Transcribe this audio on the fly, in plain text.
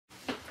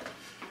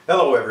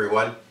Hello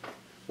everyone.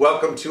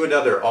 Welcome to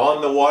another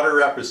on the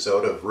water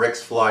episode of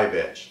Rick's Fly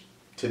Bench.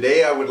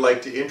 Today I would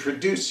like to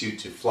introduce you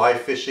to fly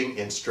fishing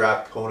in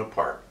Strathcona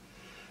Park.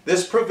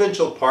 This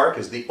provincial park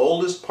is the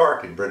oldest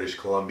park in British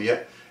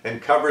Columbia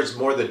and covers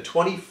more than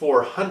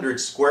 2,400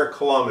 square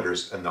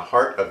kilometers in the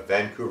heart of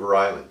Vancouver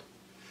Island.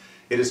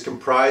 It is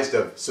comprised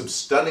of some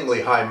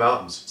stunningly high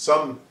mountains,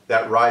 some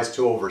that rise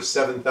to over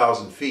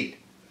 7,000 feet,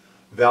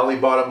 valley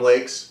bottom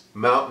lakes,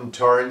 mountain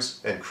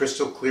tarns, and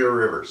crystal clear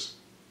rivers.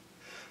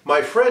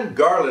 My friend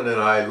Garland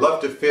and I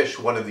love to fish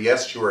one of the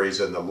estuaries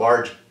in the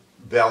large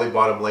valley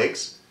bottom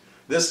lakes.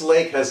 This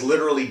lake has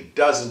literally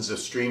dozens of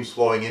streams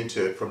flowing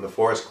into it from the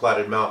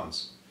forest-cladded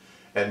mountains,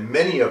 and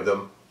many of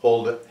them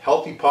hold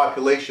healthy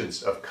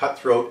populations of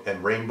cutthroat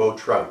and rainbow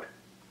trout.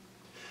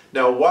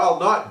 Now, while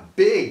not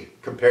big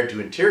compared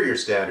to interior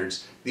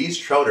standards, these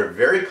trout are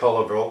very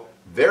colorful,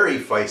 very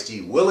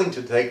feisty, willing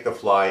to take the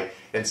fly,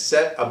 and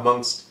set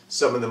amongst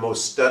some of the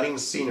most stunning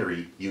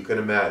scenery you can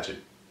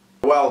imagine.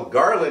 While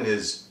Garland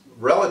is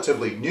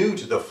relatively new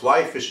to the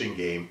fly fishing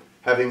game,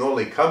 having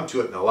only come to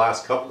it in the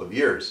last couple of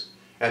years,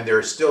 and there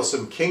are still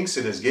some kinks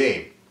in his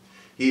game,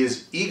 he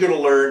is eager to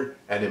learn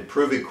and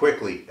improving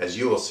quickly, as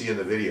you will see in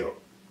the video.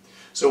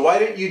 So why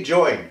don't you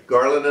join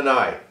Garland and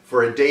I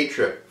for a day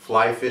trip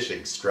fly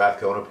fishing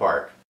Strathcona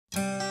Park.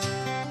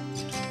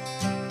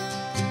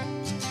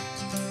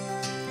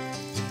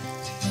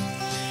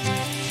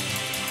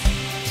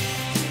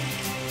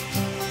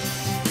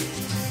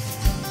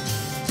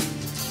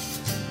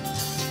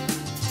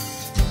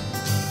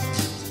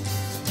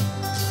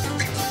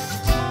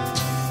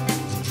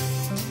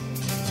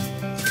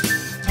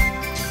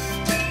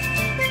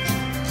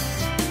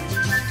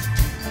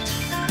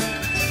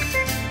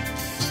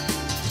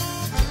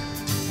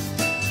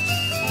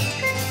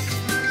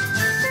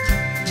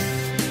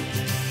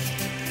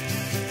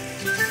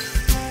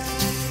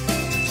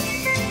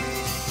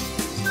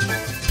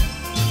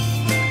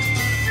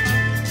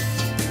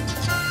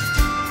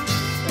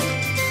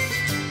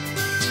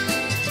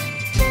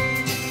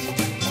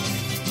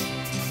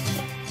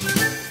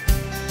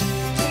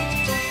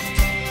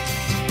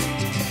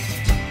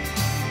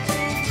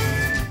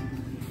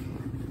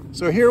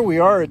 So here we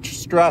are at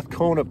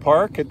Strathcona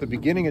Park at the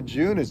beginning of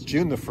June. It's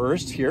June the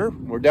 1st here.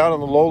 We're down in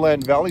the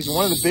lowland valleys,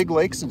 one of the big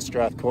lakes in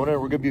Strathcona.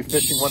 We're going to be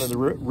fishing one of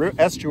the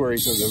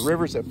estuaries or the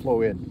rivers that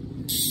flow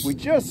in. We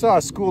just saw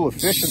a school of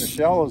fish in the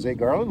shallows, eh,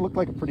 Garland? Looked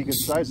like a pretty good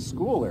sized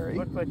school there, eh?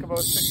 Looked like about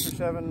 6 or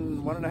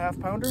 7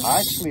 1.5 pounders.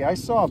 Actually, I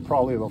saw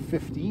probably about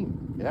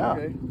 15. Yeah.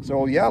 Okay.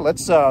 So yeah,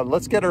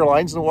 let's get our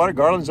lines in the water.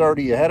 Garland's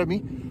already ahead of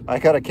me. I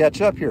got to catch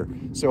up here.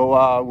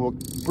 So we'll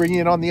bring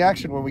you in on the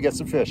action when we get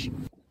some fish.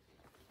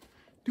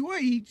 Do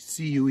I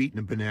see you eating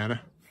a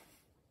banana?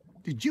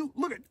 Did you,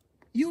 look at,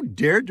 you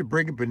dared to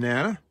bring a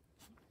banana?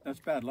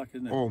 That's bad luck,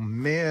 isn't it? Oh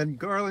man,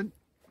 Garland,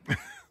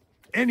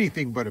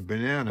 anything but a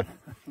banana.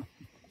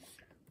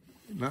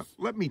 Now,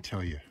 let me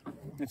tell you.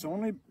 It's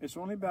only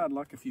bad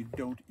luck if you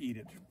don't eat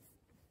it.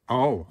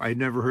 Oh, I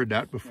never heard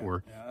that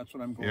before. Yeah, that's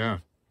what I'm going Yeah.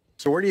 with.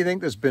 So where do you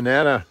think this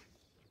banana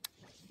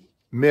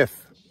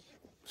myth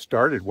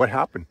started? What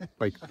happened?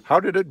 Like, how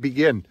did it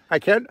begin? I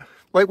can't,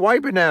 like, why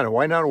banana?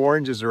 Why not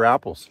oranges or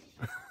apples?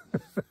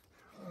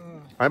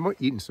 I'm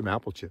eating some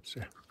apple chips.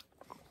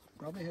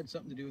 Probably had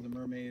something to do with a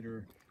mermaid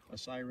or a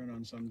siren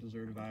on some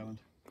deserted island.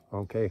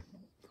 Okay.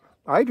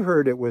 I'd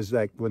heard it was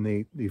like when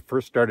they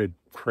first started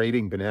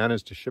creating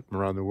bananas to ship them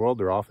around the world,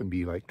 there'd often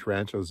be like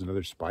tarantulas and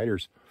other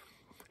spiders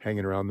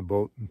hanging around the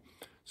boat.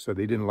 So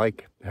they didn't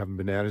like having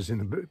bananas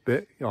in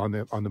the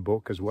on the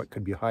boat because what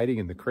could be hiding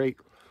in the crate.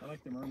 I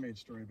like the mermaid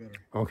story better.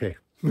 Okay.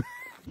 So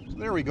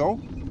there we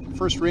go.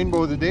 First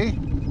rainbow of the day.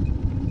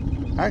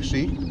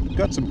 Actually,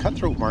 got some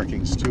cutthroat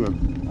markings to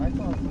him. I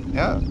thought.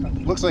 Yeah,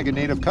 looks like a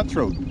native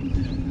cutthroat.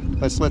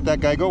 Let's let that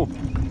guy go.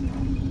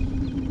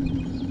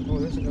 Oh,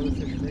 there's another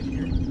fish right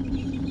here.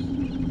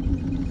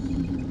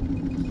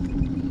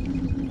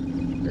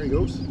 There he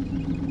goes.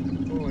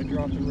 Oh, I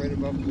dropped it right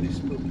above the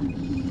spook.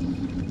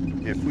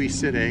 If we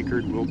sit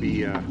anchored, we'll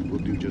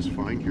do just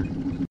fine here.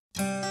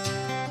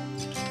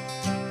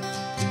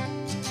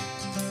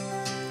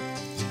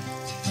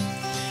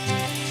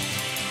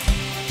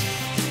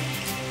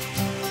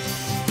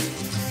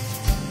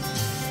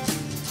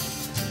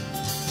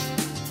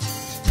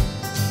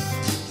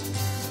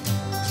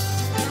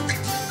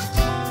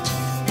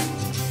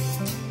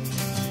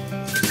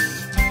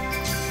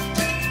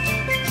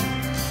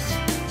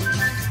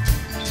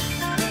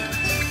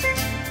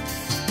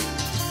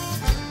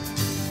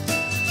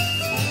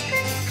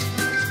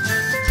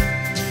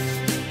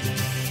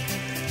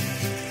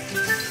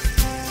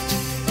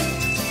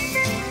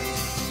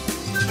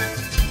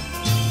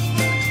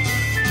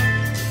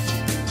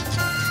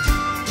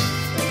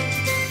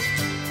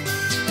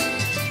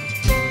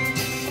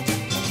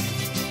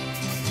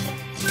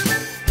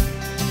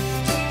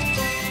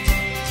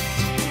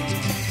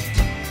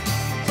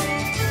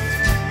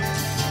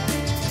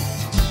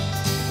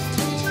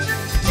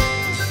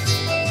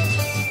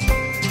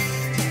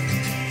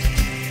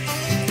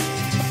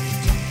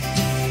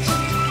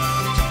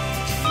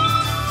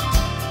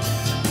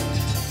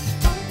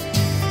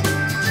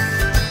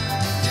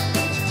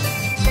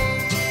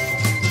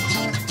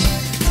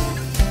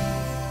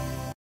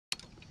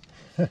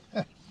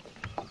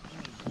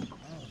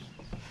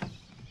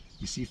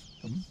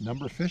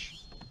 number of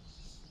fish?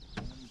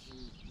 1, 2,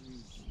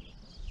 3.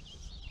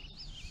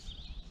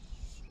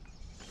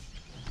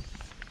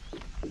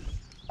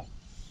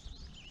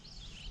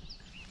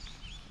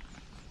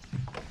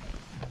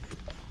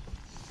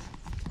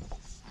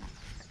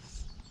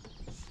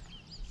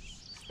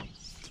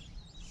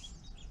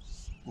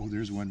 Oh,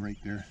 there's one right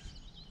there.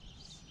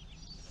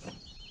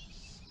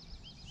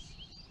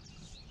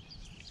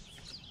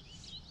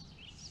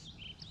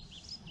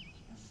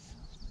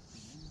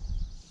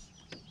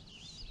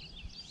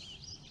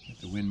 Get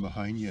the wind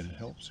behind you and it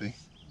helps, eh?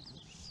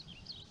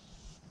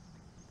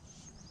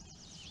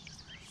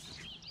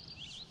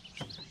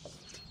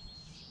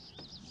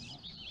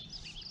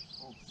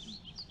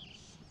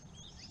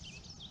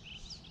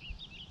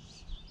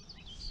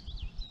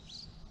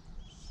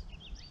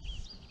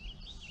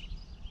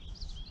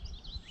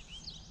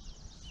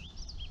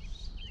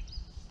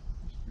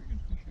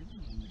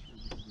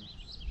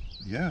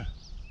 Yeah.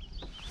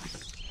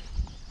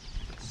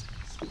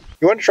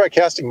 You want to try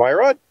casting my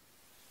rod?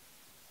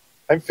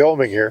 I'm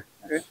filming here.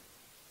 Okay.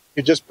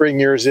 You just bring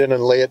yours in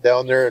and lay it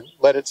down there and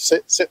let it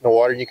sit in the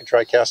water, and you can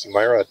try casting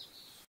my rod.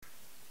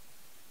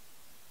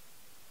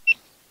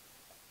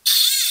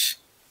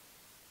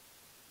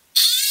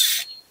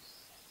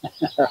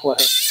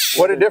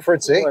 What a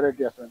difference, eh? What a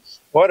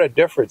difference. What a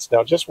difference.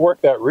 Now just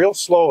work that real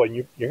slow and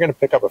you're going to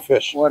pick up a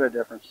fish. What a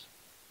difference.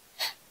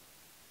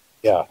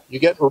 Yeah, you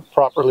get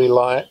properly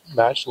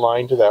matched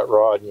line to that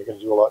rod and you're going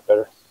to do a lot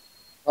better.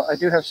 Well, I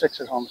do have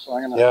 6 at home, so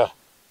I'm going to... Yeah.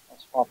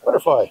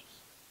 Butterfly.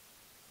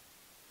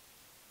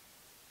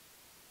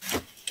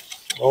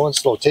 Low and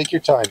slow. Take your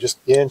time. Just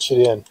inch it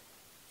in.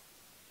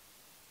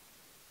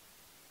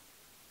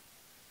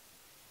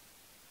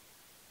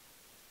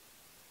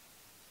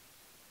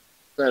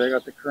 There, they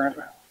got the current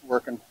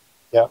working.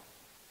 Yeah.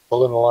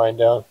 Pulling the line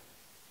down.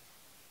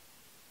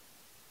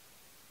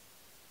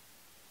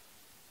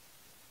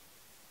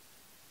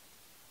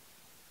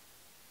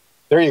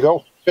 There you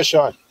go. Fish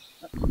on.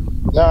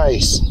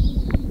 Nice.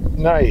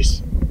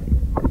 Nice.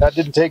 That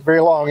didn't take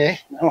very long, eh?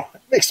 No.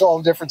 It makes all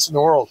the difference in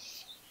the world.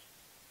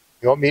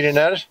 You want me to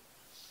net it?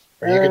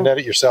 Or you can net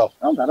it yourself?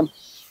 I'll net him.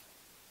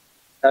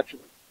 Catch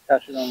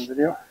it on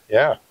video.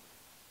 Yeah.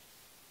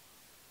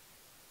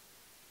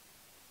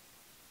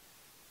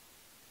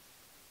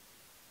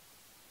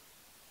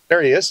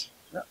 There he is.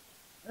 Yeah.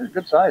 It's a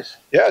good size.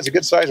 Yeah, it's a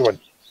good size one.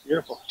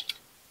 Beautiful.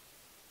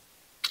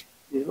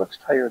 He looks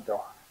tired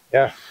though.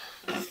 Yeah.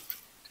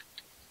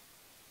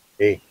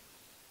 Hey.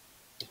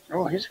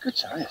 Oh, he's a good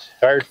size.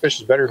 Tired fish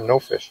is better than no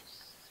fish.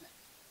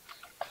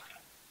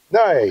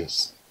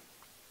 Nice.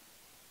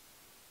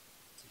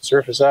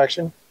 Surface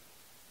action.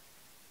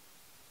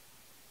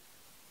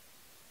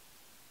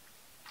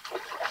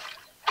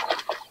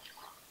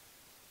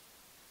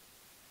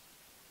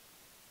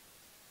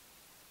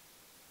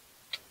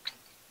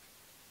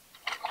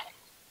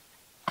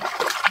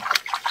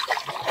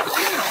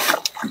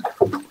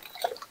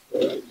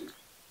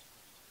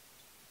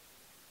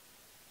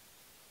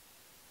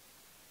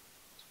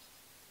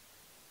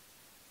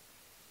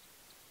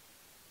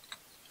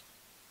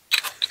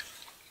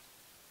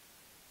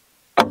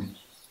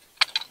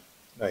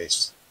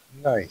 Nice,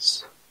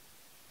 nice.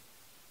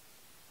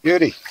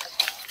 Beauty.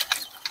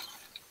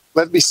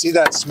 Let me see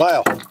that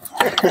smile. On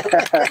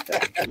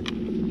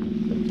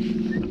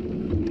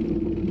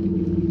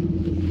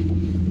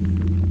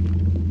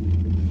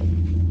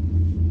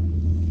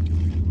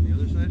the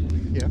other side?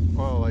 Yeah,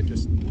 well, it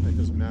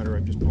doesn't matter.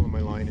 I'm just pulling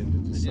my line into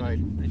the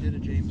side. I did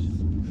it, James.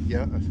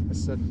 Yeah, I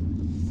said.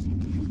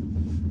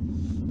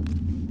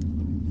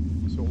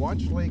 So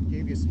Watch Lake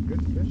gave you some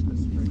good fish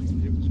this spring.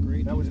 It was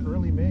great. That was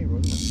early May,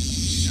 wasn't it?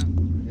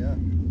 Yeah.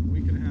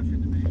 Week and a half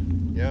into May.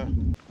 Yeah.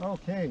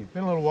 Okay, it's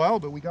been a little while,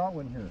 but we got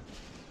one here.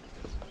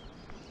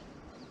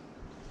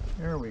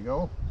 There we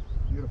go.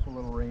 Beautiful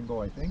little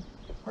rainbow, I think.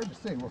 Hard to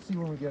say. We'll see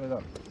when we get it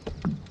up.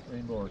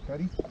 Rainbow or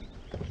cutty.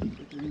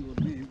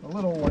 A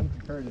little one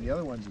compared to the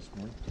other ones this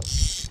morning.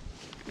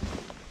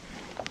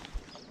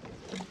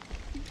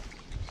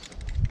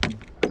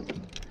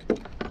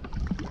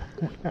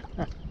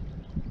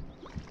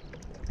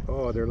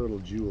 Oh, they're little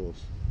jewels.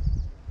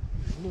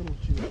 Little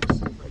jewels.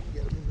 See if I can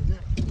get them in the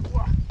net.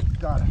 Whoa,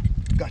 got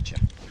it. Gotcha.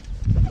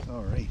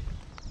 All right.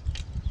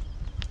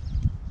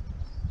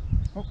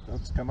 Oh,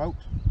 let's come out.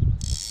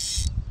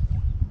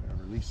 I'll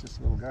release this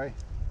little guy.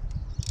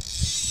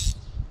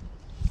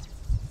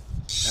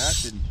 That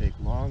didn't take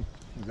long.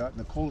 We got in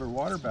the colder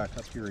water back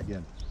up here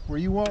again. Where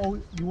you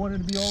wanted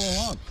to be all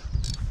along.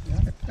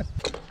 Yeah.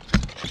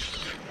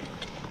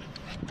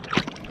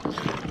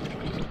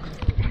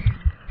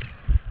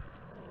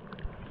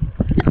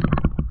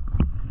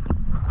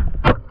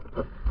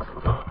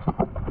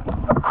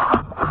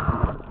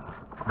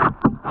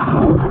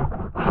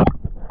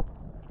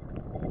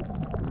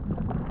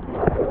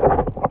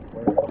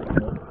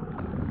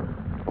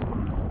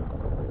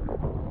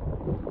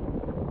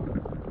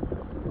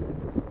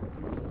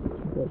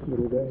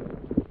 Little guy.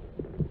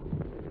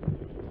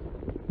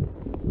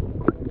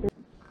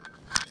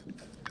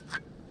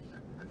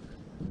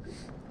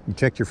 You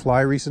checked your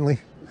fly recently?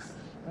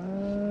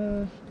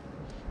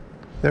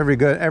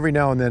 Every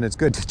now and then it's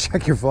good to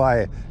check your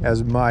fly,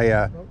 as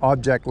my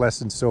object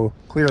lesson so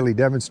clearly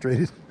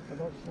demonstrated.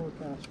 About 4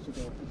 casts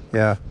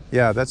ago.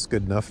 Yeah, that's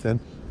good enough then.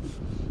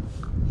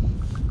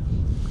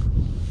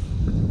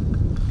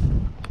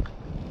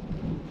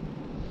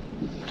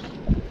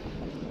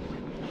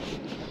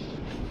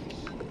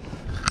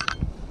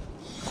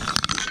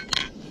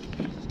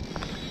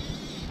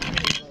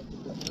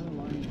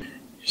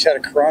 You just had a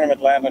chironomid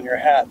land on your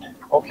hat.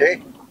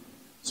 Okay.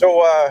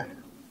 So,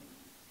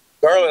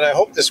 Garland, I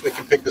hope we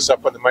can pick this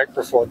up on the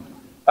microphone.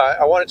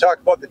 I want to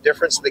talk about the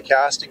difference in the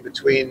casting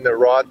between the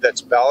rod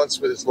that's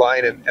balanced with its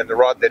line and the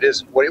rod that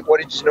isn't. What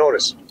did you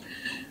notice?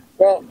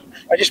 Well,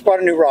 I just bought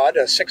a new rod,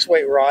 a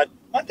 6-weight rod,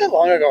 not that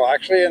long ago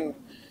actually, and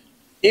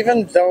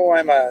even though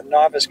I'm a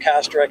novice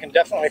caster, I can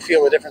definitely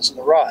feel the difference in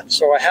the rod.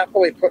 So I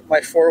happily put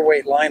my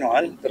 4-weight line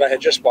on that I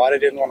had just bought. I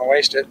didn't want to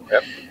waste it.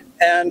 Yep.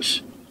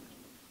 And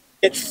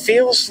it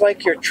feels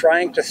like you're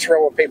trying to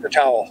throw a paper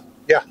towel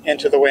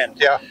into the wind.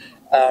 Yeah.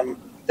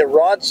 The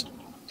rod's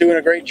doing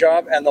a great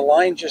job, and the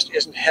line just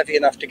isn't heavy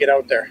enough to get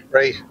out there.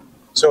 Right.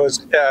 So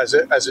as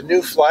a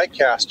new fly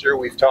caster,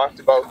 we've talked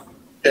about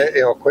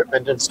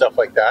equipment and stuff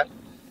like that,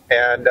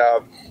 and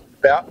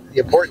the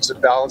importance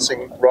of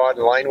balancing rod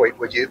and line weight.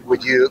 Would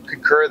you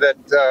concur that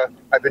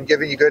I've been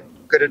giving you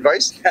good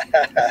advice?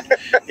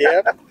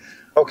 Yep.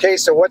 Okay.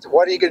 So what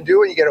are you going to do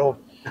when you get home?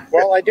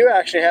 Well, I do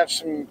actually have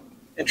some,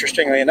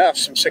 interestingly enough,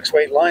 some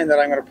 6-weight line that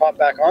I'm going to pop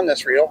back on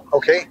this reel.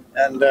 Okay.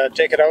 And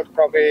take it out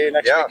probably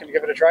next week and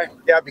give it a try.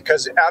 Yeah,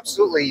 because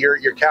absolutely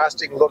your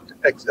casting looked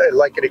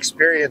like an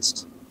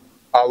experienced,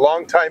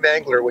 long-time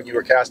angler when you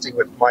were casting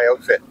with my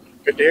outfit.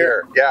 Good to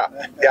hear. Yeah.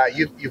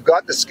 You've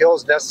got the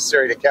skills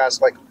necessary to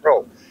cast like a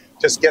pro.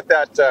 Just get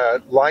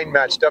that line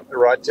matched up the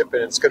rod tip,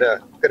 and it's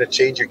gonna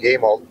change your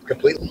game all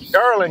completely.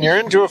 Darling, you're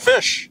into a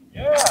fish.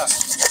 Yeah.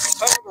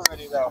 I'm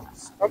already though.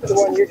 Probably the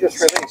one you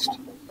just released.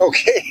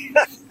 Okay.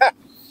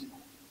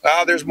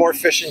 There's more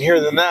fish in here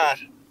than that.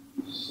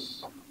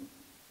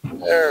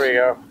 There we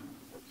go.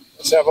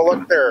 Let's have a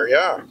look there.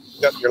 Yeah,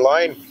 you got your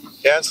line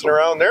dancing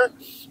around there.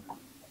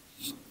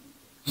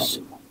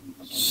 You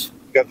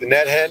got the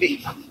net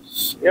handy.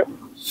 Yep.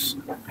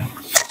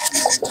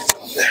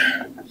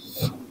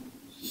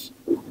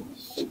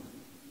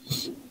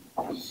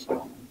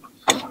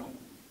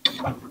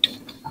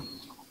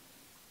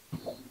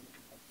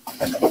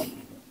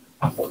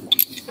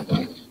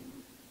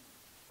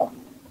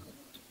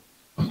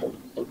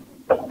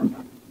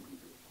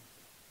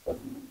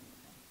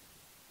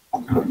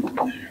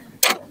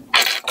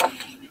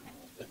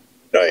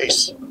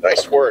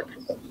 Nice work.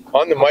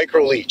 On the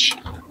micro-leech.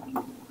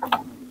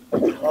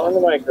 On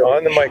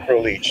the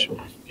micro-leech.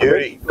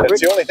 Beauty.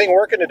 That's the only thing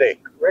working today.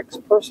 Rick's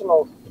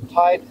personal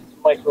tied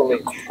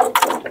micro-leech.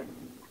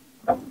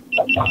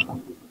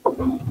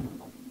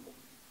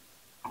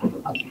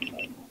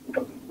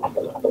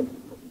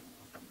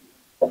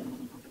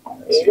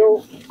 There you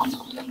go.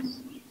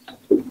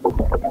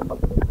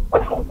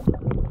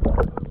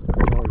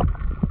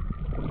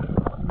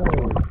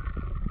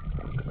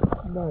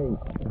 Nice.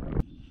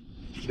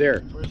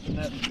 There. Where's the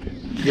net?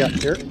 Yeah,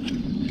 here.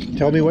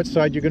 Tell me what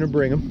side you're going to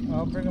bring them.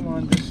 I'll bring them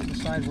on the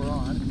side we're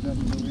on, because that's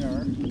where we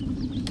are.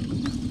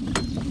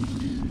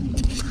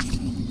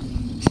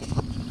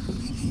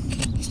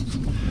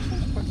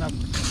 Putting up, I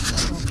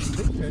don't know if it's a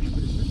big fish,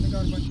 but it's certainly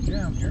got a bunch of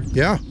jam here.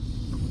 Yeah.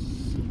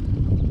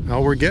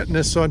 Now we're getting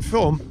this on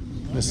film.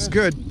 This is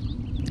good.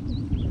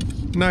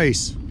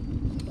 Nice.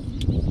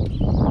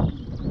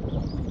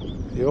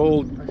 The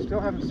old... I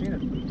still haven't seen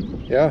it.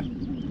 Yeah.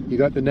 You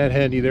got the net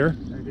handy there?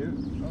 I do.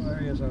 Oh, there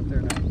he is out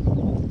there now.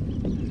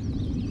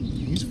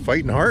 He's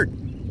fighting hard.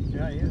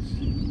 Yeah, he is.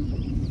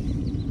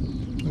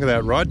 Look at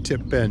that rod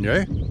tip bend,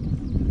 eh?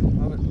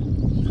 Love it.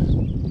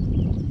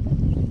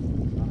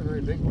 Not a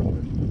very big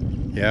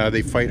one, but... Yeah,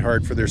 they fight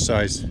hard for their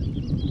size.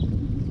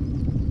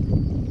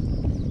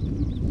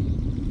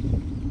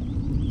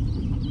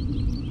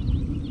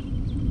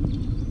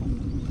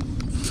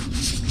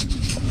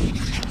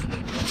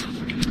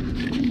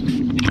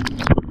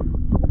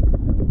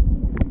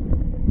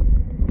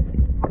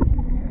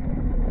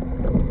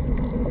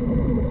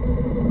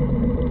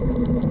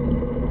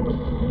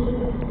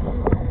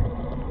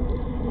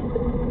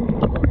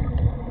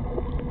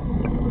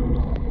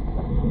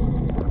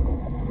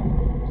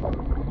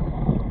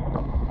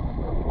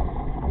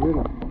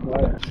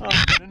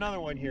 Another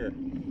one here.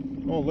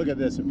 Oh, look at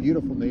this, a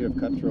beautiful native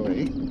cutthroat,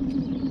 eh?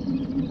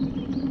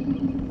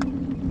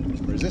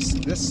 Or is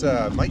this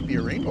might be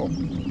a rainbow.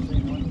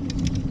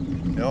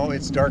 No,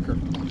 it's darker.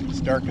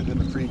 It's darker than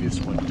the previous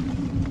one.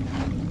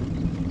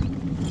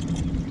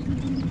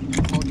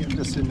 I'll get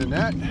this in the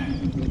net,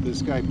 get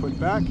this guy put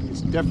back.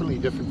 It's definitely a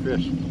different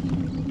fish.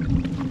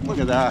 Look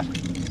at that.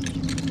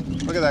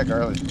 Look at that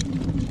garlic.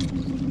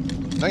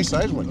 Nice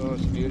size one. Oh,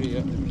 it's a beauty,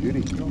 yeah.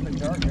 Beauty. A little bit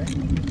dark, eh?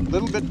 A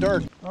little bit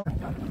dark. Oh.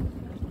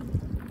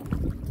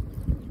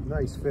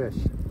 Nice fish.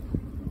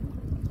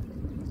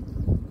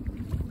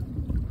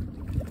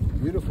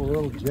 Beautiful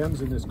little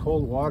gems in this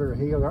cold water.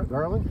 Hey,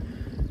 Garland?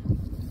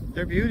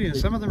 They're beauty, and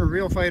some of them are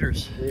real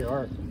fighters. They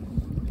are.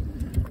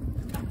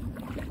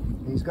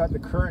 He's got the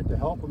current to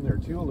help him there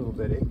too a little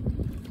bit, eh?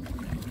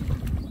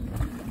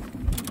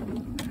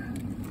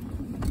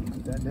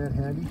 Get that net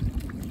handy.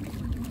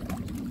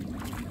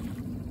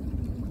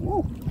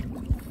 Whoa!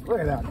 Look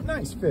at that,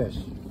 nice fish.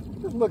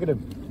 Just look at him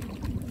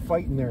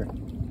fighting there.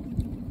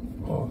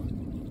 Oh,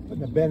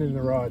 putting a bend in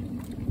the rod.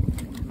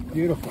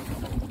 Beautiful.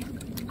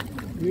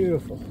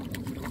 Beautiful.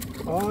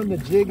 On the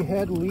jig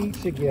head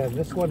leech again.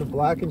 This one, a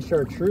black and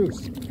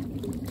chartreuse.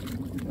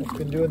 That's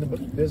been doing the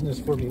business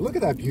for me. Look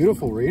at that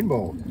beautiful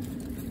rainbow.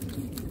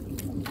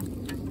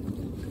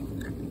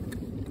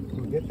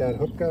 We'll get that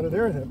hook out of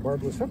there, that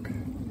barbless hook.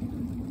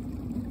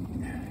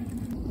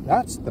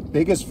 That's the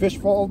biggest fish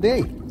for all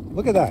day.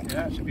 Look at that.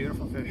 Yeah, it's a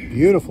beautiful fish.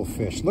 Beautiful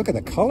fish. Look at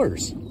the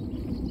colors.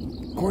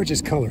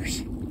 Gorgeous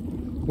colors.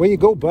 Way you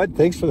go, bud.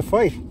 Thanks for the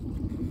fight.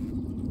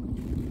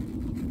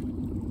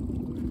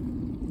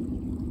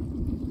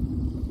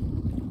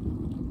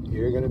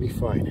 You're going to be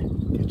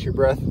fine. Get your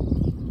breath.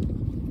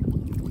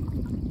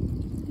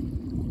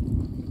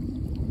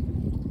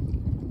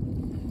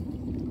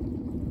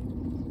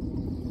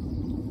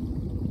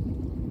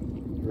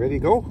 Ready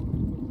to go?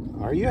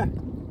 Are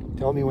you?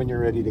 Tell me when you're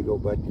ready to go,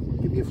 bud.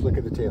 Give me a flick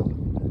of the tail.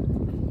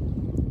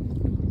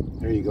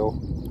 There you go.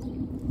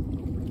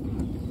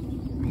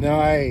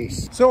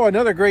 Nice. So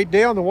another great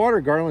day on the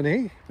water, Garland,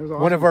 eh? Awesome.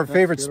 One of our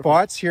favorite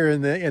spots here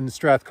in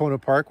Strathcona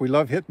Park. We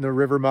love hitting the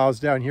river mouths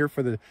down here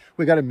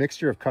we got a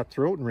mixture of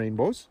cutthroat and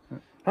rainbows.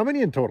 How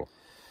many in total?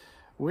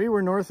 We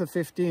were north of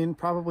 15,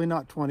 probably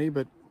not 20,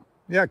 but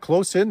yeah,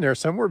 close in there,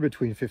 somewhere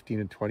between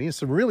 15 and 20. And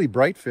some really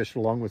bright fish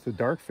along with the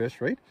dark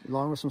fish, right?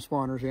 along with some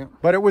spawners, yeah.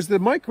 But it was the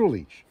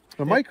micro-leech.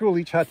 The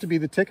micro-leech had to be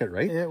the ticket,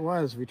 right? It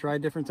was. We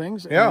tried different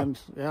things, yeah. And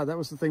yeah, that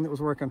was the thing that was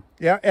working.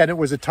 Yeah, and it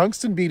was a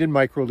tungsten beaded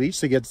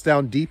micro-leech that gets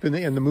down deep in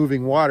the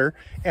moving water,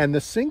 and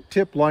the sink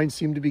tip line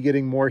seemed to be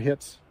getting more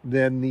hits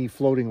than the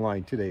floating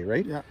line today,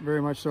 right? Yeah,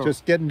 very much so.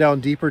 Just getting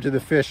down deeper to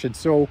the fish, and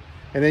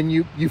then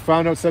you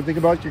found out something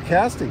about your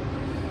casting.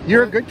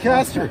 You're a good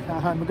caster.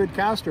 I'm a good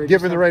caster.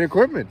 Given the right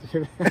equipment.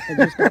 I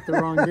just got the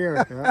wrong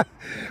gear. Yeah.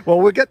 Well,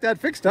 we'll get that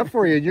fixed up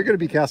for you, and you're going to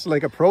be casting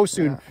like a pro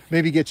soon. Yeah.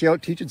 Maybe get you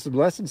out teaching some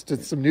lessons to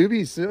some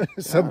newbies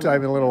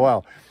sometime in a little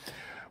while.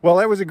 Well,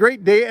 that was a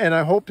great day, and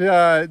I hope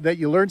that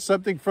you learned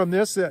something from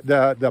this.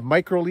 The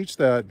micro-leech,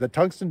 the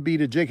tungsten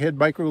beaded jig head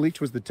micro-leech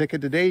was the ticket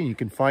today, and you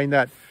can find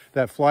that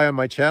fly on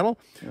my channel.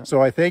 Yeah.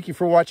 So I thank you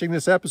for watching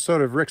this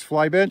episode of Rick's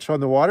Fly Bench on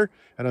the water,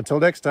 and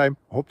until next time,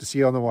 I hope to see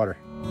you on the water.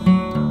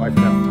 Bye for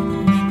now.